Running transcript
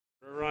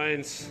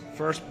Ryan's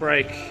first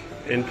break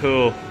in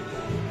pool.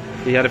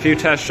 He had a few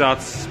test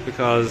shots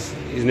because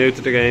he's new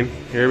to the game.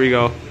 Here we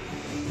go.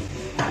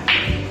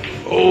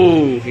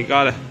 Oh, he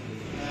got it.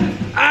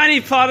 And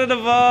he potted the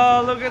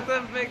ball. Look at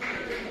the big...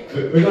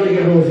 We're going to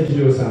get Rosie to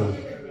do a sound.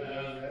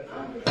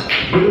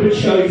 A little bit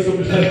shy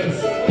sometimes.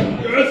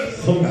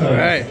 Sometimes.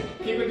 Alright.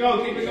 Keep it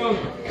going, keep it going.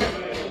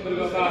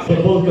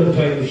 But both got to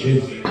try the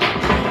shoes.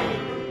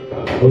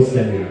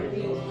 Outstanding.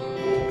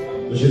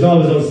 Well, she's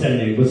always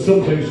outstanding, but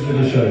sometimes she's a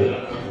little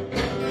shy.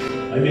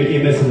 I make you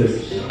a mess of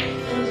this.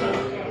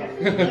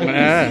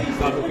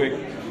 Stop it quick.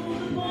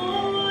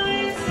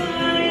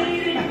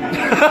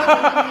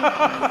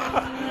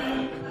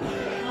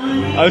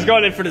 I was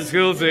going in for the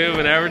school zoom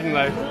and everything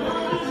like.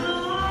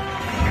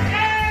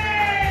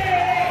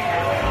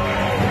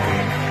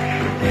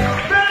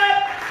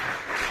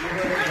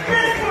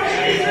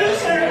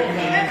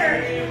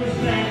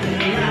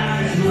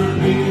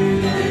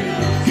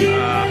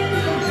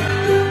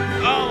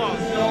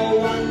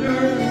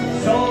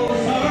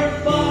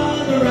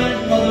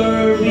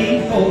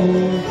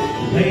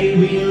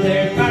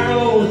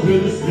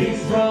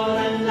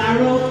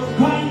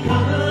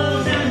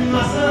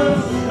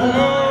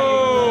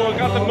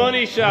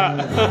 Money shot.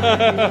 Live,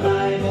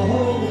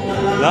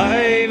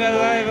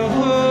 alive,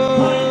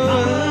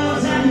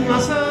 oh, and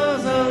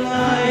muscles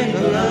alive,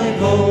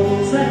 alive,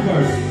 oh. Second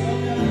verse.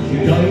 She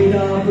died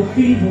of a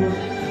fever,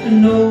 and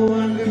no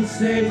one could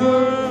save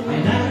her,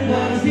 and that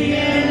was the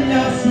end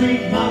of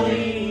Sweet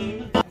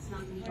Molly. It's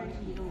not really going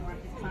to be over.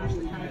 It's part of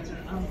the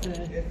character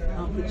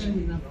of the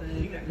tuning of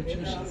the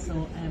tradition. So,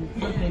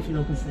 don't pay for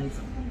local slaves.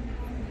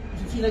 If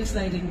you feel like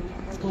sliding,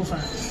 go for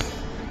it.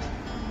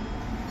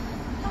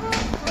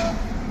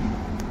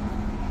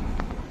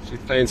 She's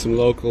playing some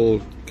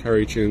local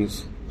Kerry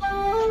tunes.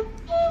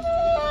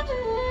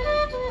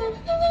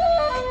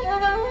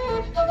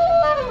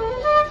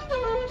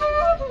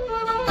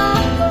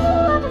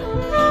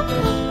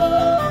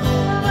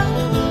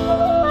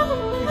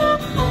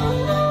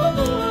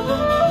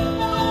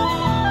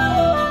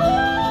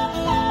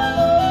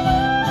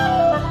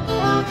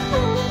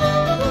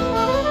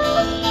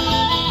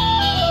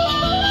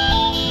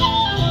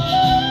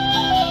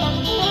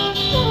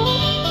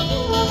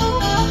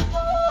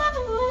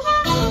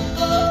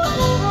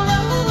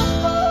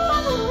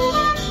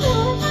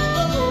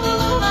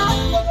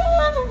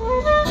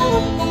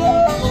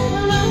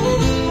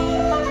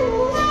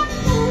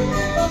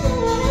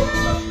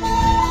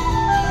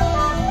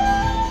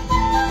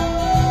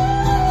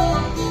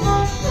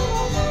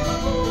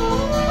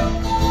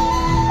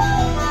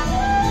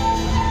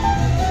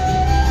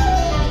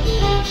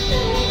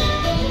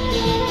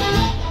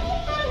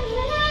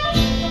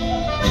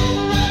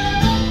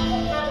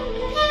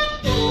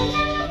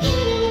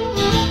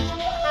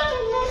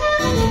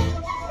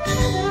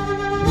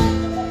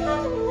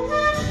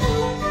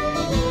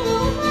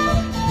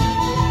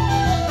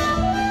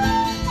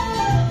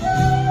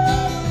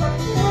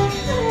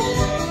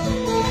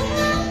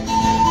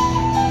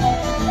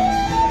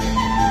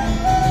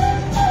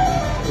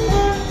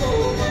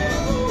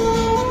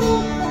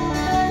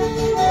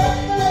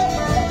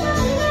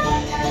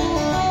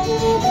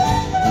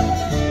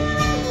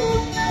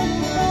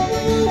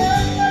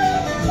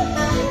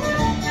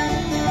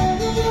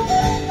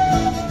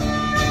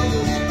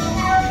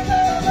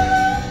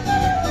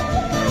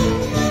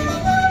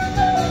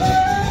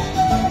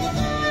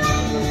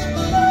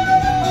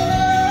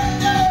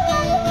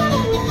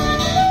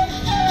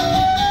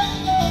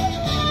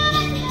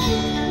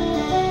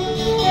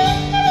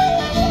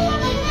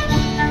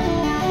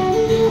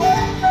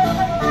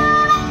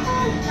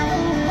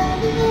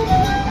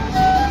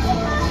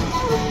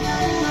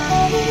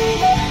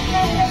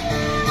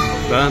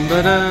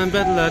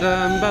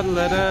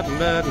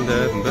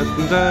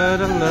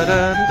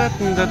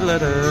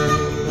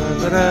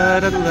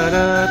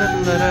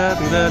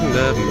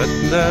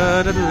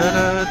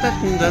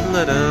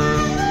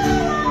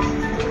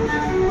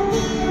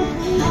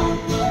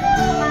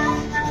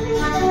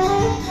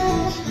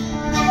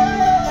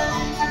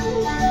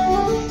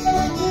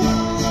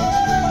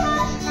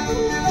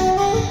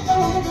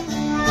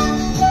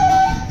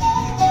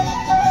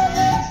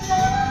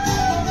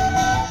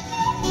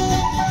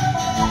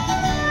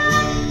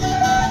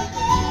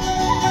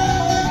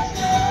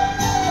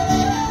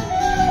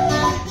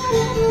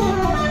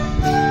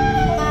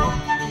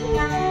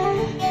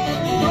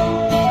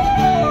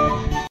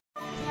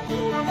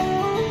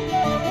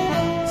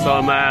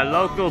 Some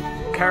local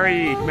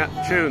Kerry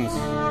tunes.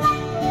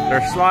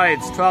 They're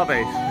slides,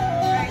 12/8.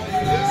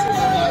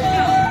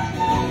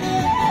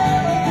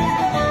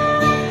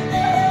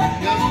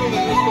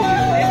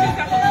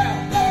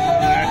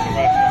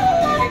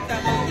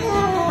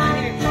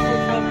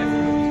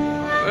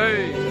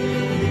 Hey.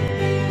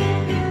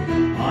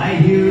 I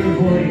hear a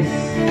voice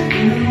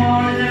in the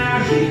morning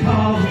now she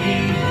calls me.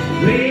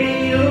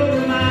 Radio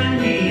remind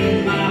me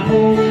of my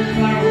home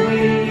far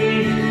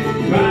away.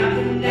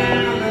 Driving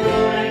down the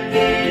road I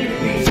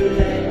can feel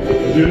that.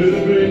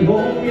 Just bring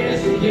home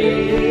yesterday.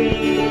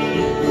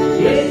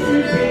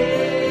 Yesterday.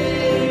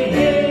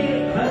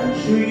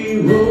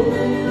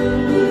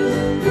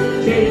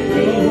 roads take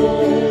me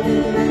home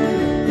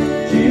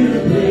to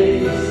the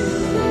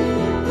place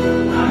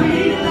I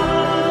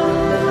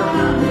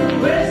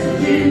belong, West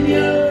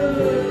Virginia,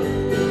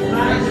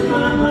 back to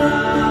Mama.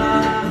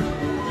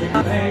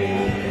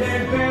 Hey,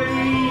 they're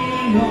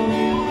very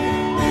home,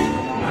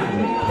 and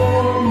the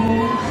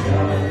foremost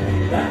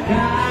of that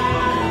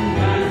kind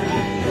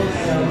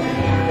yourself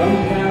from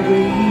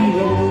Gary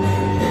Road.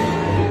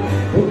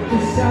 Put the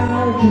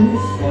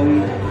sergeant's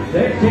fight,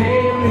 their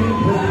daring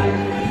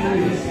plan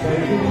is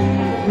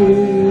fighting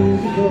through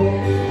the door.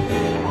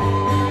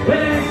 When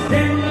they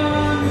stand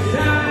on the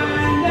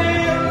side,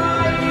 their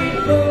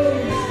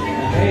rifles, a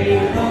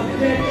hail of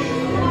death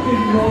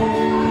is roll.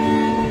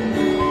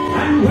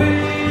 And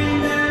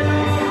when their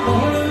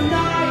whole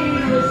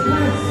night was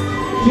lost,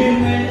 to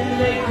men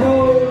they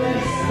call a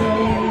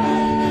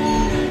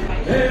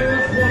stone. There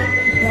was one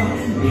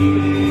from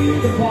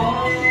near the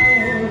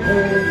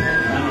border,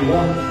 and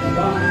one from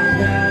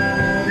Babylon.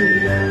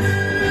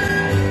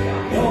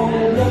 Oh,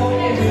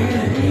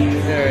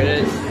 There it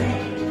is.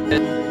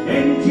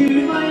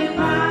 into my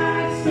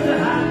bags with a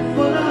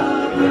handful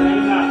of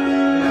rain.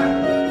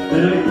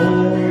 Then I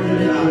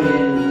boarded a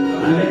train,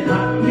 and they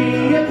packed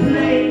me a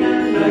plane,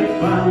 and I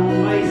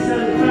found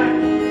myself back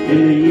in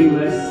the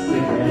US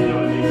again.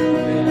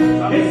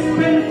 It's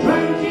been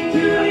 22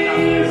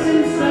 years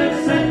since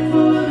I've set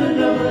foot in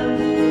Dublin.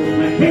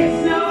 My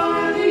kids know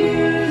how to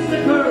use the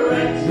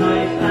correct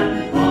knife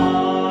and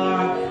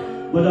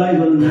fork, but I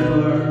will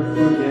never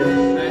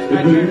forget the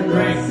green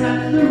grass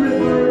and the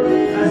river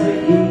as I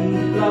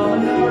keep law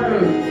and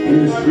order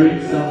in the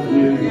streets of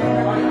New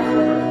York.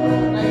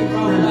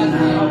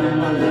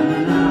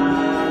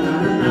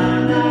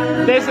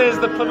 This is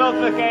the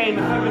penultimate game.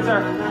 I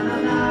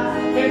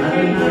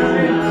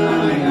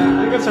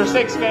think it's our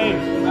sixth game.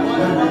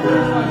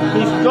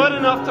 He's good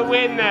enough to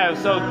win now,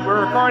 so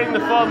we're recording the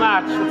full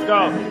match. Let's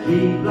go.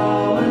 Keep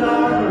law and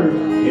order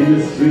in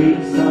the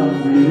streets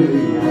of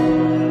New York.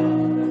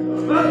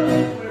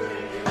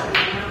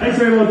 Thanks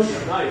very much.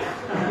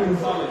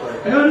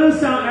 I got a new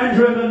sound,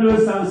 Andrew, I'm going to do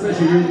a sound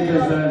session here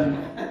because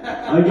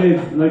I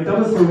gave, like, that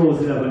was for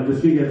Rose 11,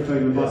 because we gave time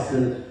in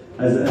Boston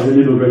as an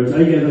immigrant.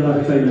 I gave a lot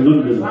of time in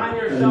London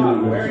as an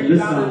immigrant. And this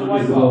song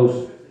is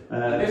about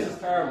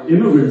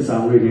immigrant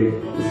song, really.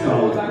 It's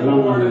called A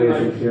Long, Long Way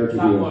from Here to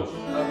Here.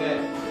 Okay.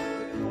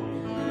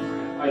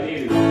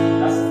 Ideally,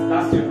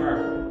 that's too far.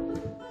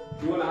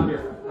 You want to have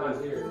your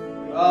hands here.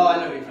 Oh, I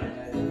know what you're trying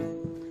to do.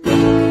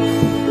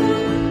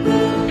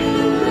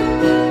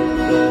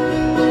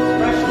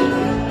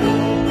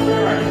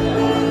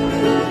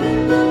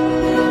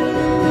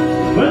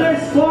 Well,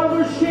 there's four of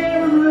us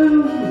share a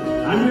room,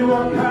 and we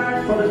work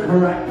hard for the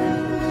correct.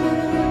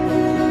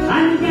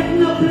 And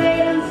getting up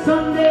late on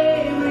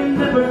Sunday, we'll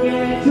never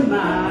get to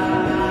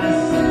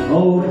Mass.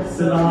 Oh, it's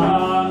a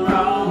long,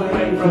 long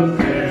way from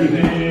there to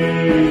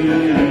here.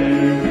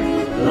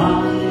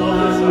 Long,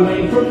 long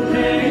way from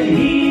there to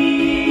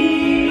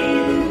here.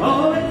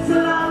 Oh, it's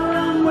a long,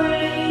 long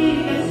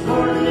way. It's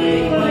for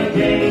day by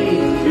day.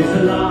 It's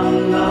a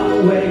long,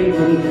 long way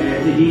from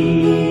there to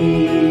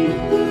here.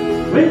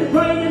 When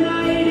Friday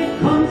night it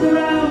comes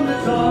around,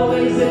 it's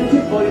always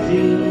into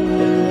fighting.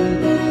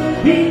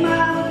 Came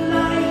out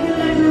like a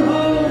letter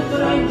home,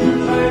 but I'm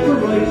too tired for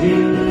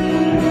writing.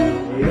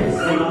 It's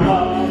a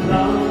long,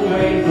 long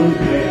way from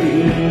there to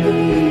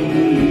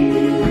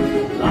here.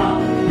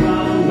 Long,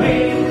 long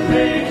way from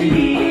there to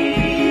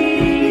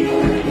here.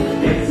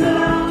 It's a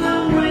long,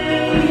 long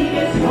way.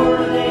 It's for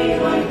a day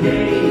by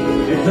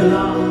day. It's a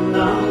long,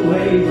 long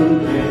way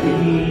from there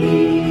to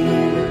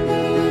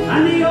here.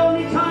 And the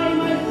only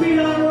time I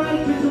feel alright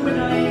is when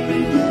I'm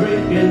into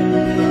drinking.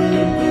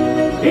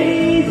 It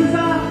eases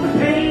off the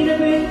pain a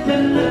bit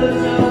and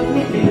levels out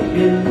me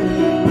thinking.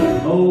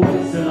 Oh,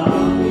 it's a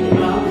long,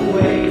 long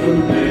way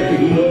from there to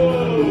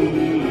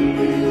here.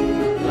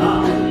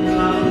 Long,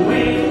 long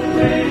way from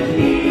there to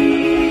here.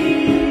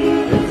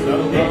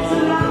 It's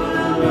a long,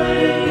 long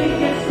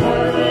way. It's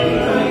for a day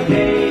by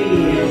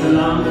day. It's a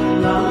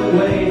long, long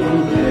way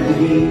from there to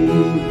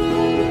here.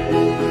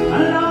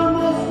 And it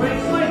almost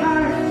breaks my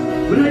heart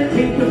when I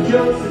think of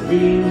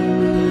Josephine.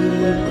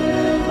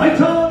 I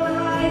told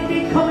her I'd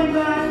be coming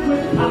back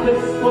with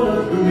pockets full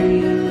of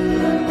green.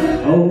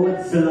 Oh,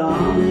 it's a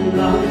long,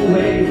 long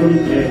way from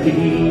there to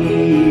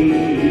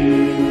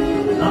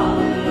here.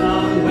 Long,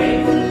 long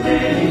way from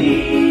there to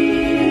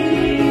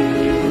here.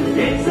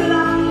 It's a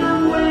long,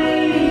 long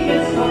way.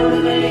 It's for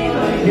a day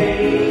by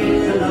day.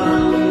 It's a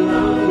long,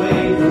 long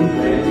way from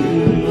there to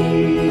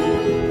here.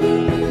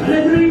 And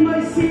I dream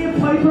I see a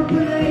piper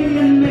play,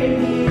 and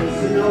maybe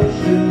it's an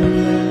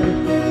ocean.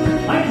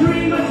 I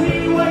dream I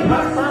see white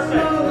horses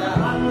flow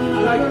upon the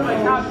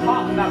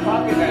Pop in that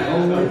pocket there.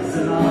 Oh, it's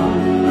a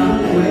long,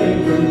 long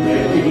way from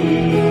there to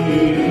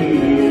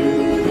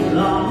here.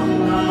 Long,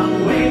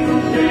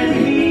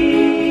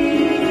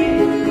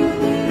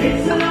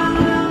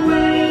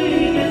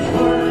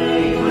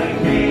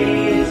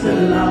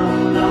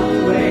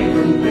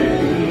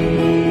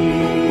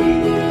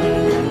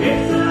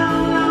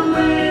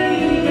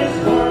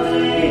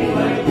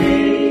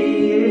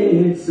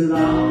 a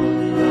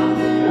long,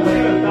 long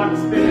way. That's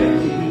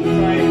spinning.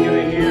 Try and get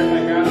in here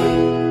like that.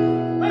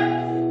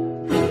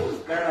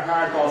 They're the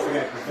hard balls to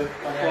get. The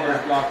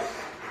corner's blocked.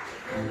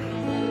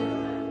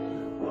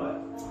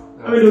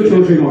 Let me do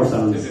 2 or 3 more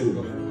songs. Too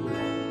difficult.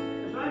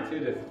 Too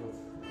difficult.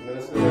 I'm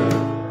just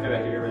gonna get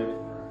out here maybe.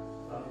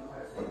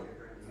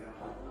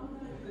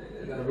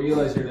 You gotta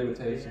realise your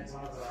limitations.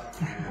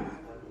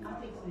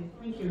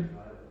 Thank you.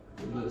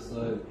 Move this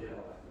side.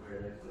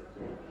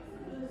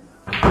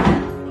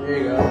 There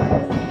you go.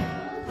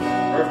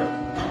 Perfect.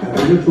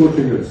 I'll do 2 or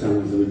 3 more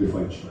songs and we'll be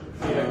fine.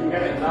 Yeah, I can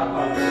get it that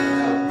long.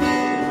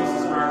 This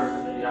is smarter.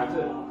 You have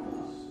to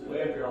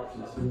weigh up your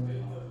options.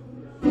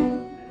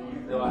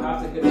 Now I have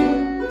to hit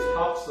the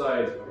top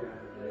side,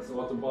 so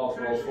what the ball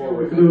falls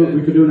forward.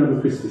 We could do another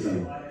Christy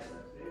song.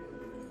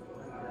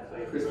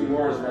 Christy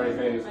Moore is very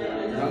famous for that.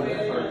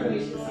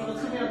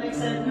 What's coming up next?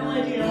 I have no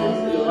idea. I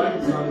like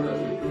the song that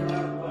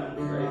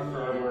very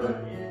firm rural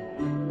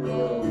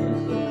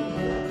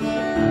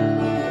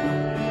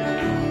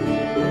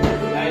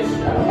nice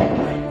shot.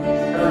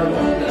 Terrible.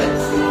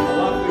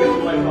 I'll have to get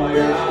to my ball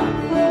here.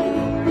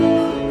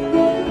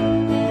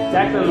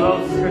 Declan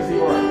loves Christy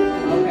Moore.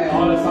 Okay.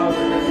 All the songs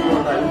are Christy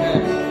Moore. Right? Okay.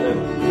 Good.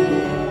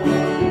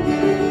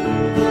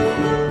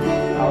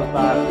 That was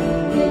bad.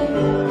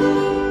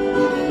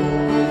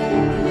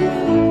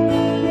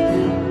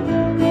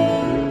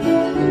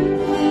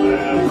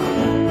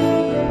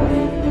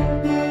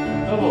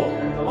 Double.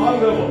 The long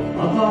double.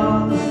 Of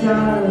all the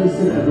stars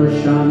that ever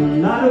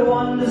shone, not a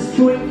one does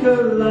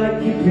twinkle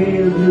like your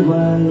pale blue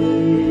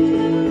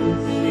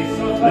eyes. He's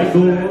so Like tough.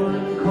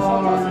 golden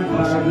corn and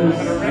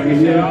harvest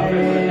in your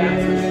hair.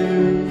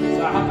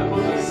 So I have to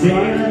put this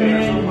Sailing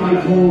in my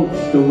boat,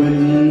 the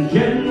wind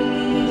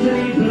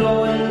gently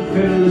blowing,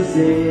 fill the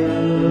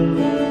sail.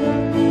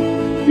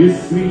 Your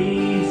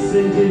sweet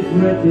scented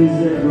breath is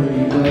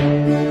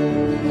everywhere.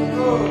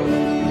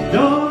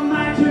 No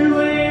matter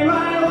where I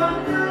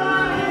wander,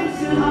 I'm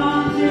still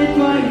haunted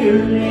by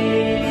your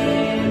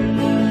name.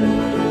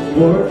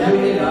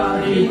 Portrait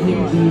of your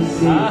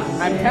beauty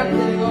I'm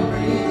tempted to go for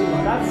easy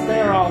one. That's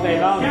there all day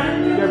long.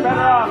 You're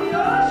better off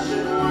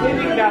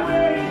hitting that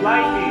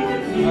lightly,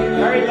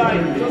 very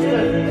light. Just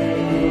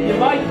you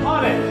might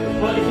cut it,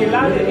 but if you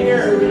land it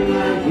here,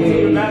 it's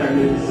even better.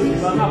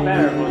 Well, not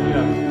better, but you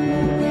know.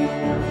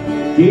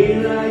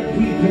 Daylight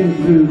peeping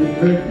through the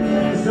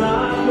curtains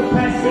of the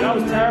passing. That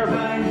was terrible.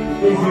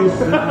 Is your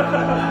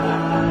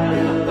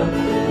smile.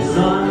 The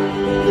sun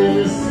in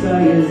the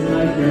sky is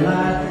like your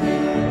laugh.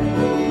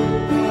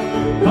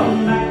 Come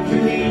back to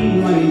me,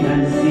 my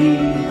Nancy.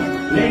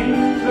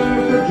 Linger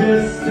for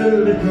just a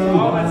little Oh,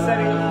 while. that's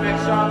setting up the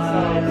next shot,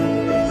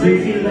 so.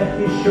 Since you left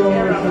the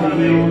shores, I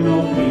know no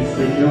peace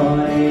or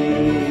joy.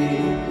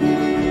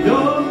 No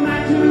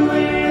matter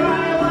where I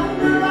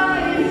wander,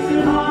 I'm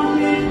still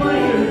haunted by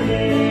your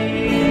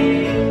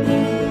name.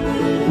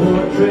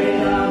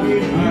 Portrait of your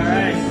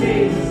beauty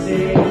stays the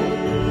same.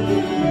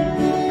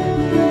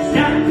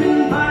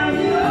 Standing by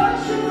the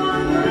ocean,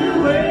 wondering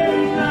where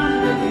you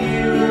gone if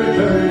you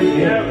return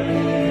again.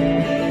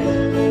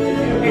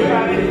 Hey,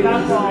 Brad,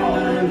 that's all.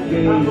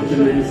 That puts you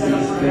in the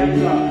setup for the next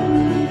shot.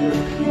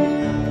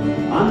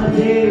 On a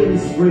day in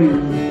spring,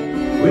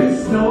 when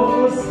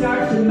snow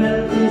starts to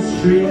melt and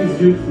streams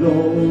do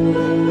flow,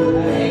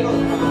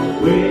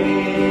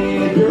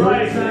 with the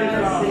bright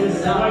side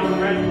says White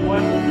and red and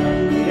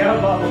white.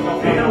 Yellow bubble go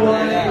and a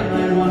while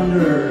I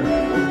wonder,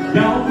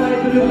 down by the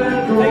blue and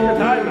Take your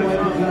time, where man.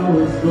 the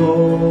flowers grow,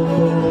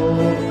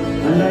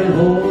 and I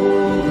hope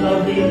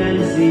lovely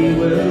Nancy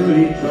will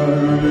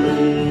return.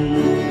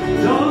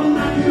 No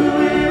matter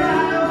where I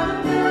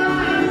wander,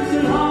 I'm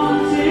still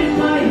haunted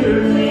by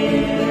your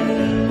name.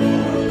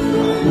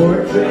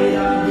 Portrait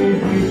of your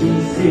beauty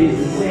stays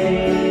the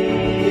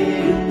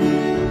same.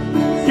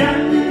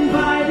 Standing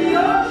by the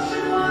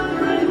ocean,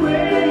 wondering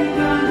where you've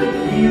gone if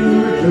you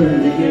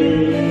return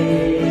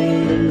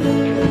again.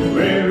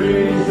 Where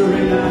is the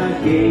ring I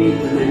gave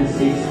to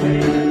Nancy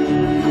Spain?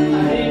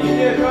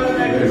 Where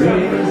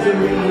is the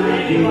ring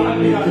I gave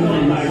to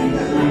Nancy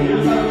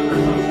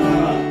Spain?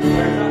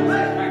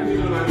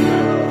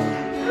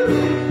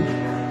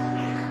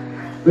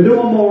 We'll do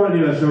one more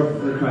anyway, sure,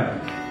 for the crack.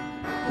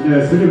 Anyway,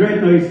 it's been a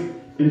great night.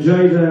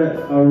 Enjoyed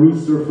our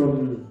rooster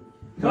from...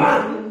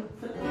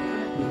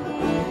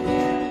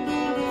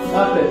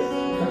 Stop this.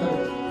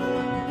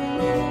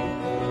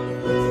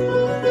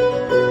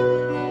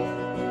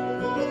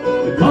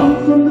 They come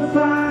from the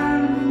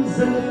farms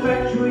and the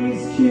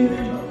factories too,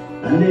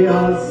 and they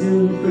all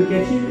soon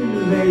forget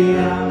you, they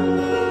are.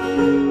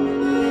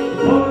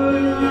 Boil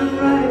and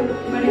ride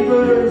many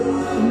birds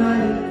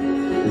tonight,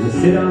 as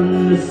I sit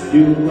on the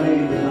stool by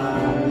the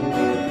bar.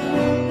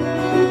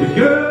 The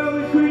girl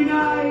with green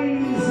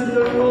eyes and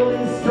the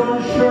rolling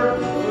stone shirt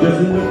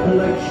doesn't look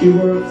like she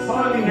works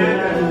Falling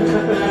hand.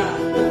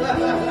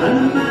 and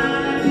the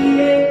man at the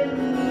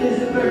end is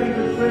a very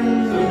good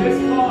friend. So this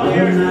ball of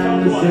here the is man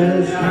that someone.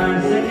 sells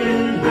cars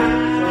second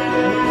hand.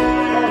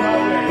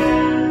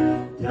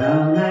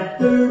 Down at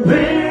the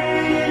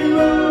Red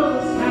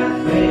Rose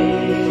Cafe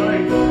Sorry.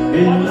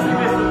 in Obviously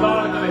missed the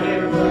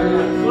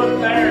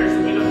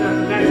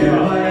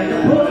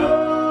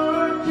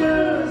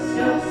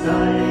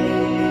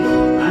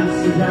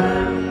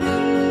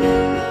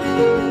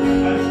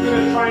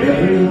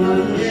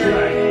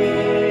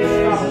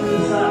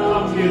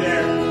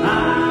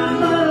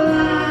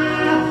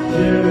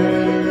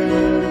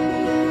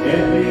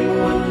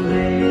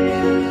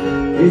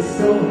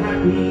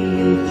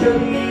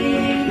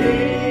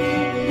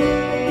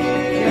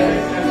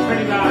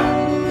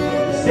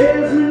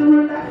salesmen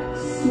relax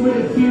with a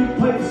few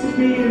pints of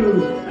beer,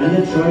 and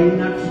they try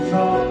not to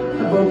talk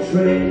about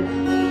trade.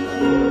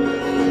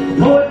 The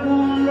poet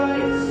won't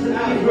write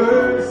any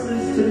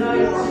verses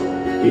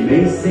tonight. He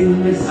may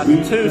sing this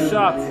sweet That's 2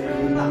 shots. So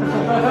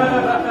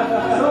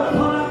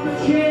pull up a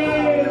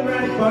chair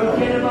and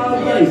forget about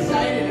life.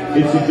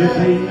 It's a good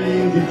thing to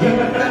do it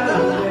that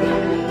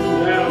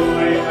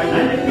way.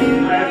 And if you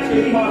have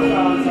 2 pots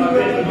on, so I'm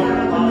able to go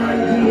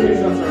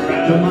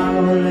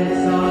tomorrow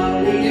let's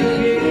all eat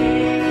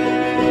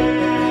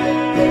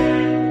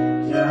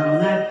down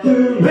at the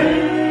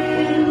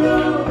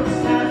Railroad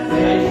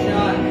Cafe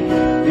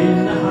in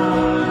the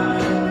harbor.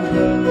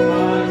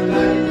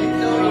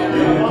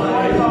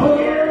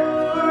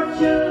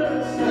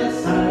 Just a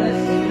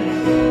sight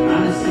and a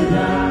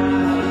cigar.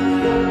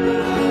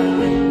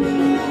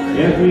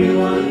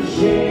 Everyone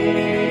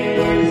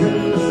shares in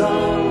the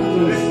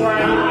songs. This is where I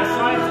need my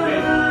side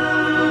spin.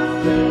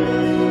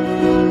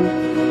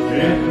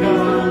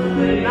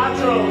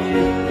 Natural.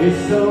 Is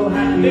so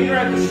happy. Figure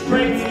out the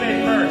straight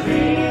spin first.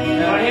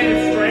 If I hit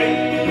it straight.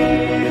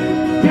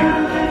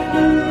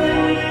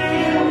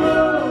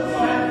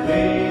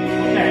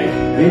 Okay.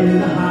 In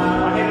the I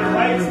hit the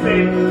right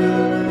spin.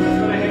 It's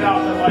going to hit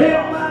off the right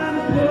off.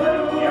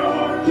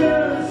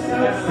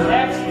 That's the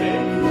left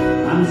spin.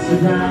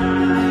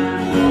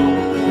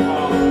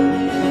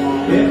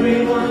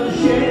 Everyone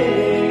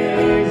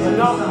shares. I'm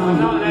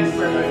not an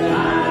expert, but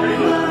pretty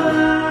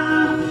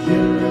much.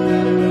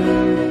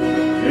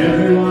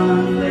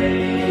 Everyone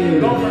there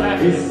Go for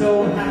that. is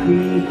so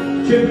happy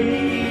to be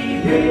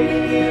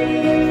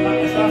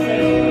there. It's not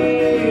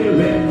safe.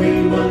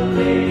 Everyone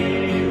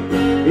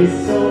there is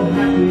so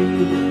happy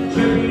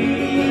to be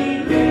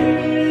there.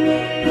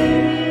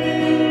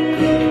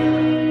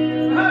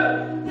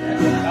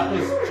 That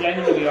was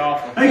genuinely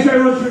awful. Thanks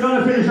very much. We're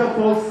going to finish up,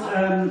 folks.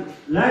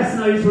 Last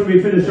night when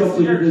we finished up,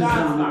 we did this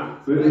song.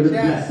 We're going to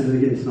bless it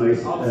again tonight.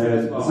 A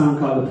song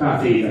called The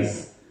Party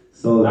Guys.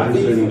 So That's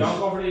thanks very easy. much. Don't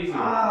go for the easy.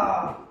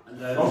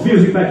 There's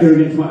music back here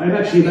again tomorrow. I'm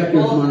actually back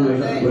here tomorrow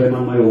night, but I'm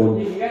on my own.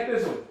 You can get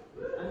this one.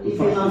 You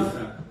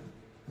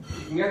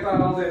can get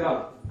that all day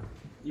long.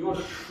 You want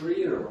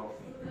 3 in a row.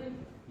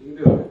 You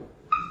can do it.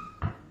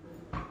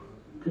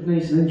 Good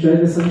night and enjoy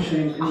the sunshine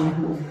in your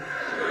home.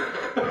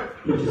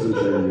 Which is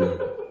enjoying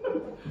it.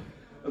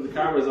 And the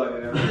camera's on you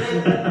now.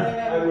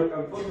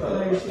 I'm putting that.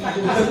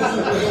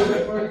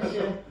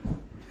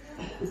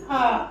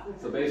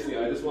 So basically,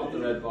 I just want the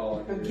red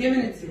ball. I'm giving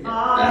it to you.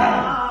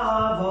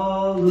 Of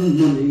all the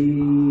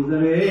money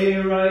that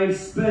e'er I've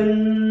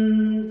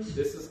spent,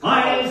 This is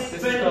I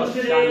spent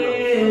it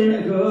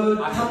in good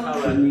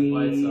company,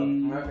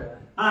 Okay.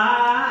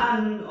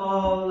 and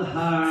all the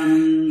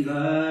harm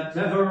that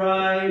ever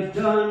I've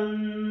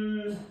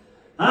done,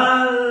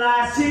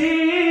 alas,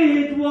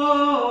 it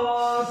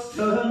was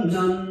to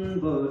none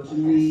but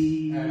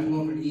me. Alright, I'm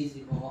over the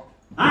easy ball.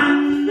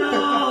 And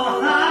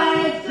all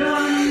I've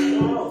done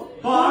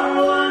for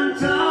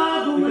want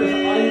of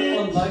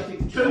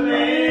which to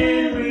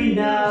memory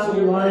now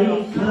I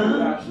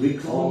can't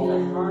recall.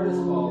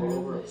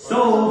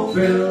 So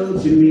fill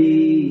to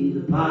me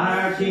the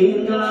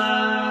parting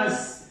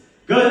glass.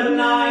 Good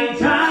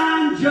night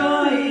and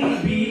joy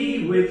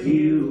be with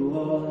you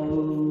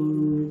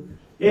all.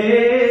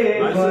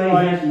 If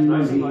I had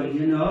money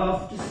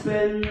enough to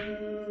spend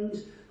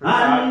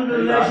and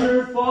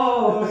leisure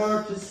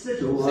for to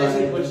sit a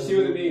while, But you see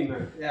what I mean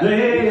then?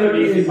 there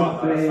is a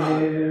fair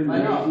I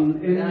know.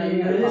 maiden in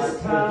this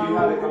town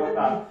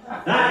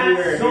that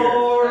Here.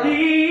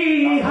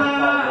 sorely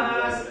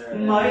has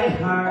my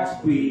heart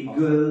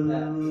begun.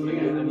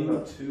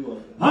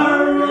 Her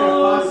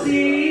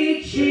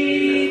rosy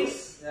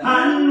cheeks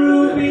and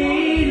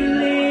ruby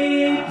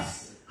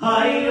lips,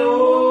 I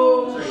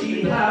know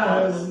she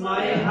has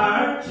my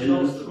heart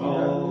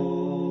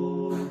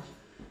enthralled.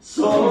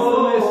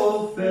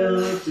 So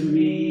fill to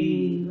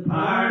me the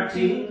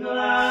parting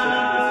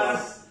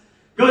glass.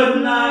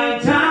 Good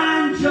night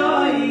and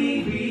joy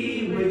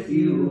be with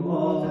you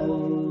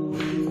all.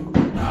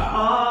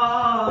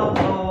 Of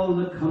all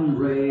the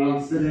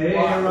comrades that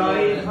e'er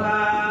I've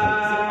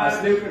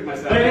had,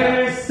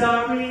 they're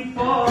sorry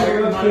for my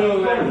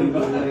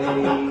going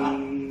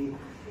away.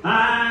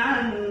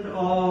 And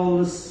all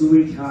the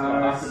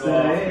sweethearts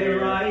that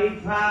e'er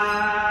I've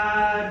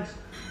had,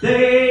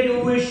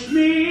 they'd wish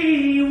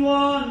me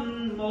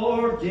one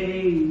more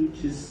day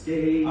to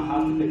stay.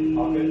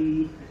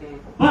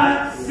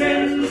 But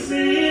since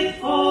it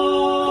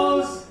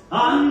falls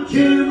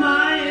unto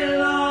my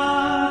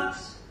lot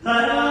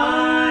that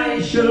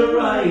I shall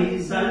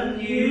rise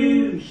and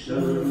you shall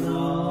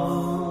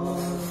not,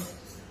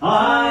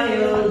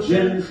 I'll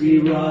gently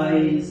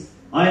rise,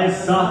 I'll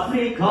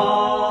softly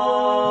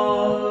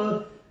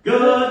call,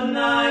 good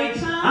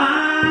night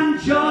and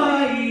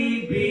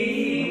joy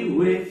be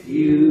with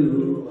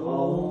you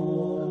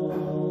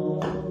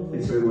all.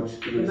 Thanks very much.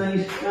 Good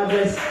night. God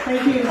bless.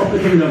 Thank you. Up the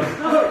kingdom.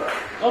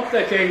 Up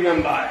the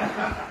kingdom by.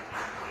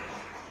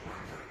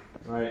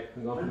 Alright,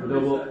 I'm going for the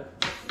double.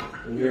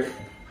 In here.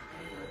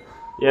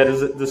 Yeah,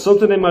 there's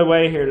something in my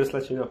way here, just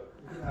let you know.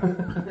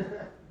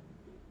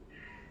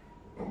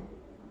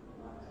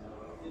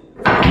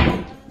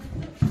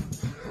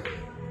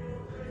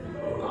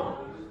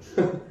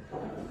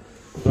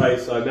 Right,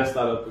 so I messed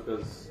that up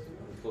because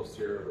I'm close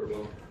to your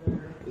remote.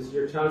 This is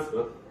your chance,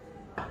 man.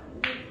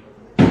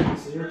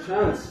 This is your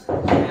chance.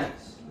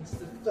 Yes. It's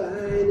the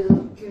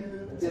final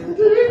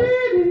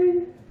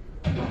countdown.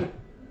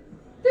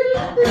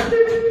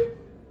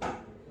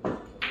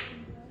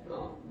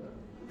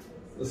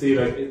 Let's see,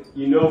 like,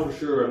 you know for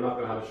sure I'm not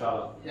going to have a shot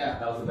up. Yeah.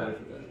 That was the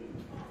benefit of it.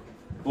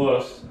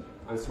 But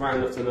I'm smart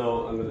enough to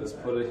know I'm going to just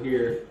put it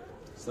here,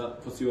 so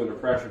that puts you under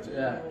pressure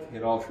to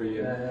hit all three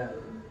in. Yeah.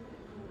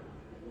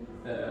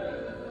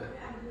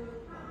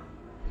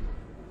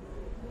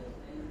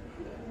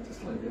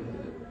 Just like it.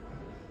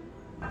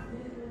 That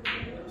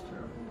was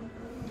terrible.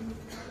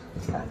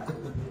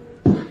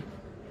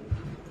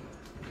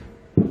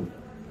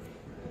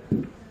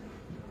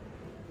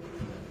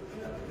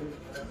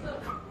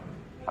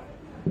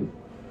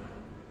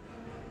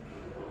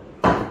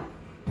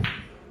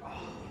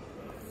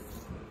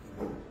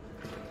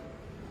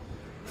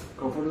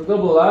 Go for the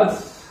double,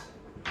 lads.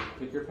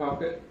 Pick your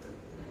pocket.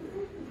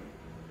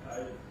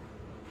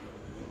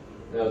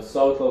 Now it's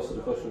so close to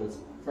the cushion, it's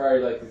very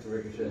likely to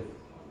ricochet.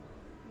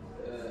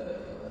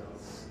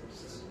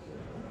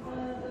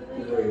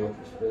 There you go,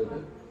 just spin it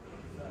in.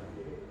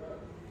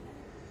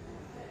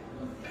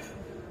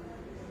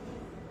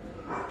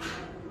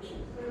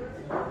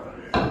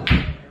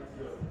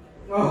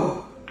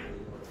 Oh.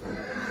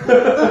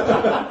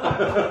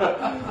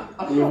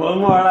 You have one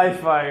more life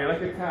fire,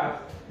 like a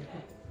cat.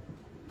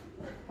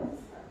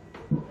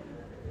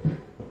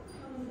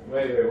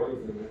 Wait, what are you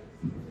doing?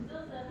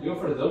 You go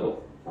for the double.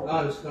 No,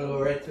 I'm just gonna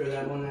go right through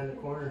that one in the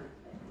corner.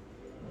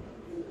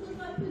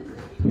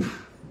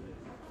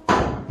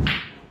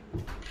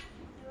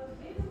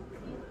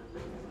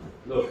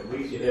 Look, at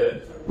least you hit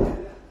it.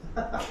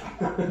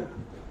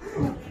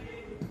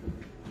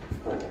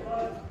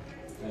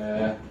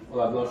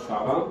 We'll have no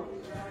shot on.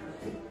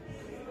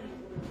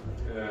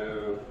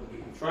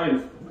 Try and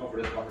go for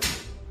this pocket.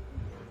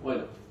 Why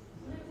not?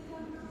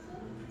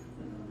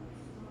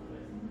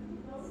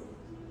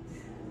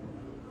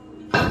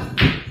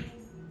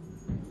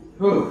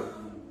 Whew.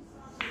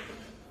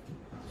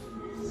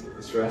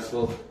 It's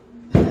stressful.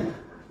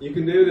 You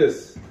can do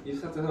this. You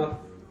just have to have.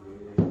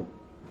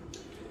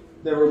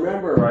 Now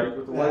remember, right,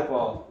 with the white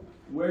ball,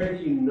 where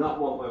do you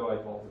not want my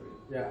white ball to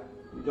be? Yeah.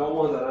 You don't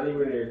want that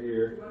anywhere near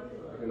here.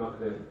 I can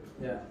knock it in.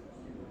 Yeah.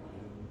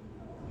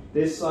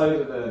 This side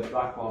of the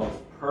black ball is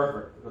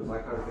perfect because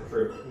I can't get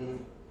through.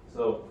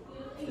 So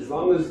as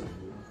long as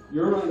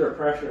you're under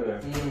pressure now,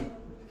 to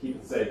keep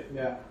it safe.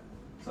 Yeah.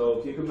 So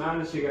if you can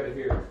manage to get it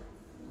here,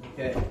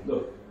 Okay.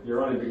 look,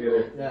 you're only a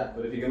beginner. Yeah.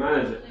 But if you can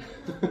manage it,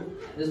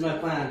 This is my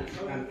plan.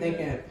 I'm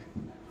thinking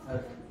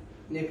of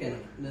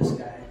nicking this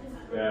guy,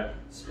 yeah.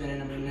 spinning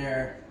him in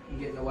there, and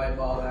getting the white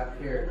ball back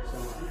here. So.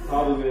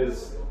 Problem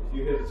is, if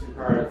you hit it too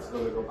hard, it's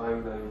going to go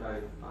bang, bang,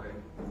 bang,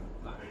 bang,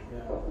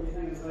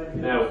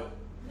 bang. Now.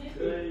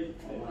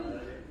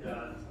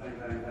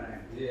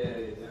 Yeah,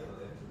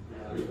 definitely.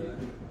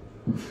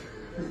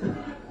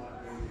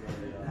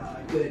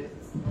 Good.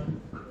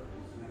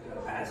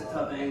 That's a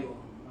tough angle.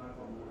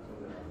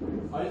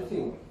 I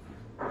think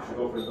you should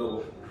go for a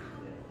double.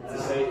 It's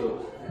the same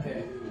double.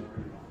 Okay.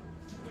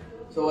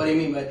 So what do you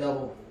mean by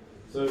double?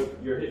 So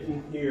you're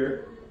hitting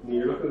here, and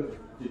you're looking at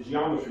the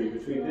geometry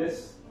between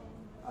this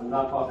and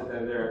that pocket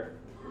down there.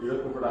 You're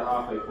looking for that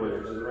halfway point,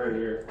 which is around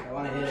here. I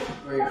want to hit it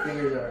where your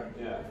fingers are.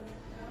 Yeah.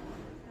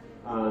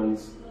 And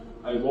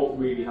I won't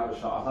really have a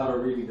shot. I'll have a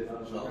really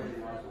difficult shot.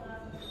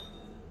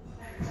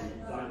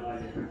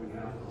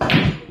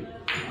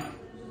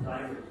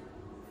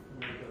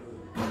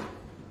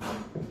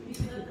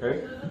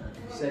 Okay.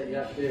 Set you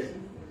up there.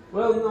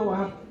 Well, no, I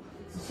have.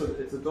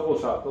 It's a double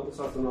shot. Double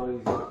shots are not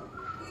easy.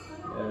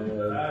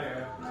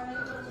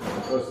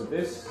 Goes to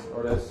this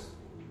or this.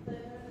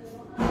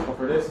 Go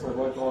for this. My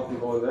white ball can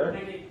go in there.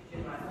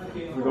 If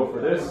we go for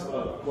this,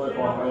 white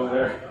ball can go in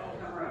there.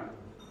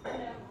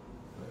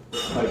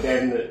 Like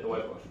then the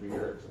white ball should be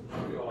here. So it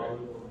should be okay.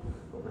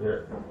 Over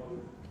here.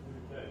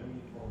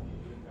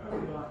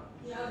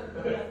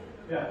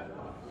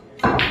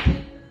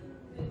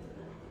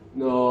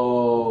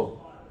 No.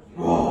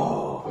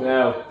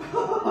 Now.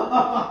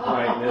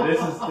 Right, now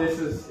this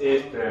is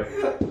it now.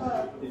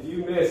 If you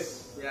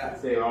miss, Yeah.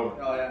 it's game over.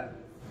 Oh yeah.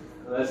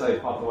 Unless I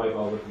pop the white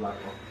ball with the black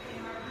ball.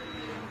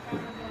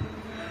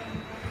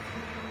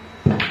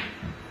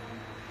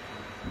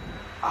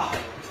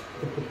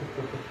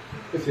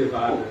 It's your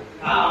bad.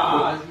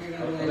 Ah.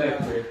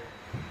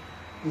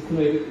 Just to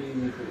make it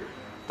easy for you.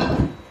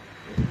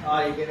 Oh,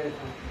 you get it.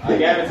 I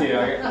gave it to you. I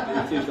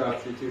gave you 2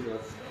 shots. You 2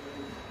 shots.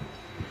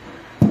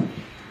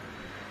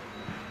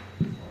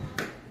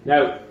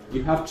 Now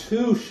you have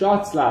 2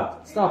 shots,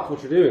 lad. Stop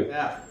what you're doing.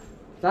 Yeah.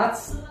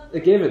 That's a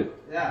given.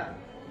 Yeah.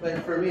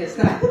 But for me, it's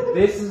not.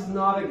 This is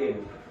not a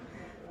given.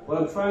 What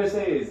I'm trying to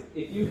say is,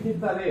 if you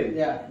hit that in,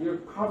 Yeah. you're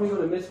probably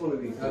going to miss one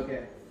of these.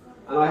 Okay.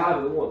 And I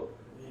have it one.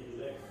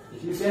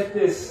 If you get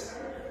this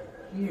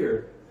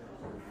here,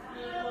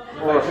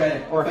 or If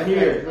I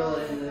here, drill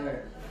it in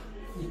there.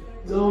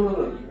 No.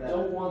 You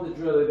don't want to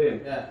drill it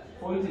in. Yeah.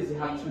 Point is you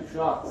have 2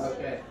 shots.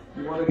 Okay.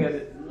 You want to get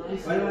it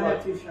nice Why and do I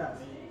have light. 2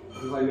 shots?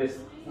 Because I missed.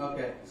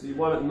 Okay. So you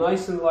want it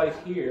nice and light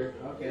here.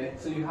 Okay.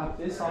 So you have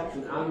this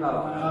option and that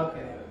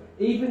option. Okay.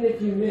 Even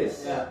if you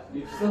miss, Yeah.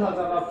 you still have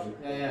that option.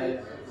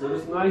 Yeah. So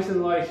just nice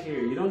and light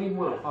here. You don't even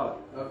want to pot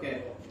it.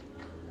 Okay.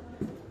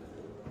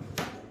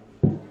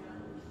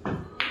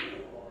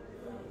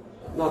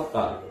 Not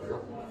bad.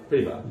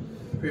 Pretty bad.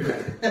 Pretty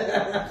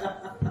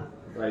bad.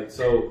 Right,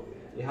 so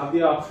you have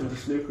the option to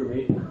snooker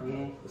me.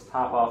 Mm-hmm. Just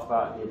tap off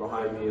that and you're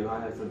behind me and I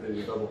have to do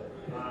the double.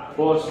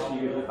 But you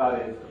can hit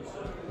that in.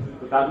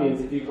 But that means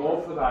if you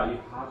go for that, you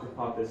have to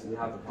pot this and you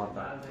have to pot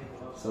that.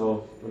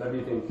 So whatever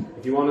you think.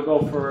 If you want to go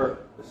for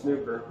the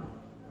snooker,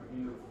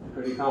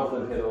 pretty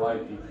confident hit a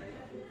light beat.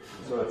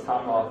 So I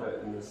tap off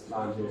it and just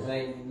land here.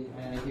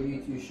 And I give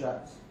you 2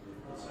 shots.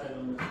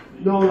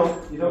 No,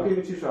 you don't give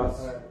me 2 shots.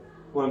 Alright.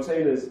 What I'm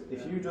saying is,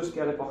 if you just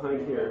get it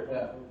behind here,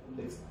 Yeah.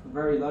 it's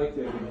very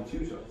likely I'll give you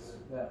 2 shots.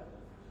 Yeah.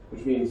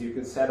 Which means you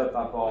can set up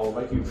that ball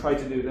like you tried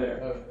to do there.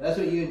 Okay. That's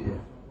what you do.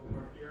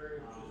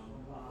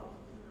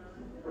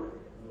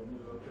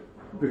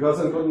 Because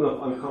I'm good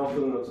enough, I'm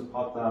confident enough to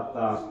pot that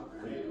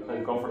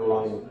and go for the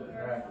long one.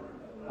 Alright.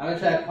 I'm gonna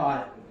try to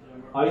pot it.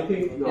 I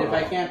think no. If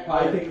I can't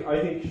pot I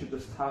think you should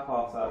just tap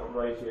off that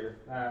right here.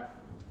 Alright.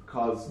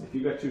 Because if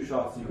you get 2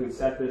 shots, you can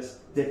set this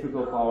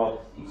difficult ball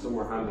up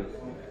somewhere handy.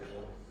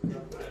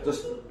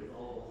 Just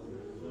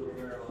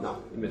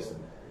no, you missed it.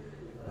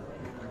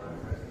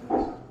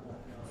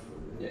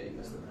 Yeah, you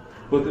missed it.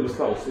 But it was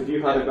close. If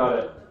you had got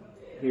it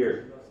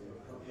here,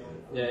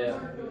 Yeah.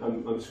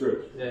 I'm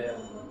screwed. Yeah.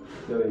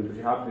 But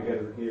you have to get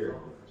it here.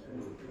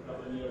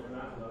 Yeah.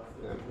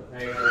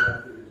 There you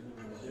go.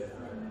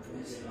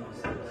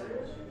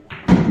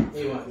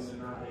 He wins.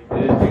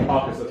 Big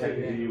pocket, so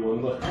technically you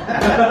won. Look.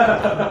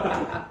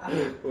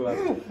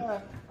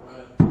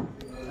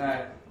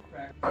 Alright.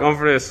 Going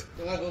for this.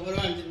 What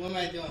am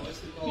I doing? What's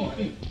the goal?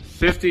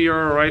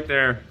 €50 right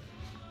there.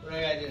 What do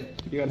I gotta do?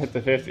 You gotta hit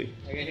the 50.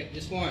 I gotta hit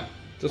just one.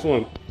 Just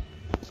one.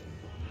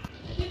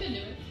 You can do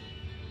it.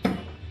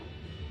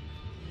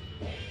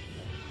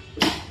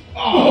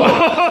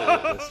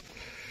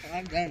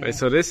 I'm done. Right,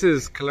 so this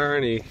is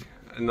Killarney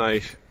at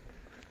night.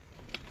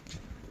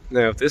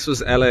 Now, if this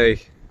was LA,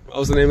 what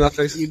was the name of that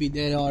place? You'd be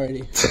dead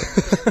already.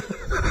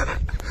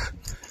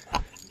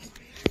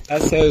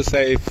 That's so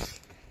safe.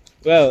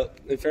 Well,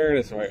 in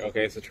fairness, right,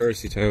 okay, it's a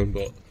touristy town,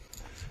 but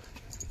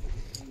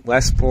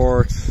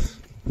Westport,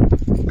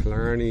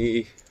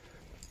 Killarney,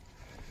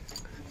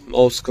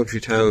 most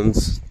country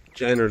towns,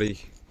 generally,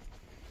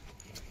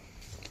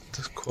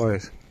 just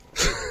quiet.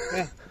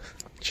 Yeah.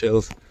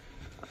 Chilled.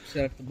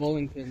 Set up the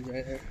bowling pins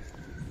right there.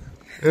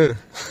 Yeah.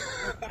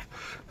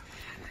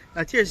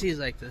 Now TRC is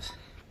like this.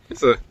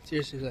 It's a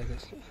TRC is like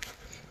this.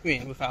 I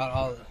mean, without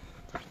all the,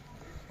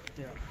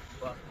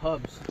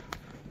 pubs.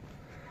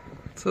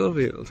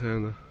 lovely little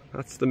town though.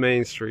 That's the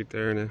main street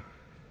there now.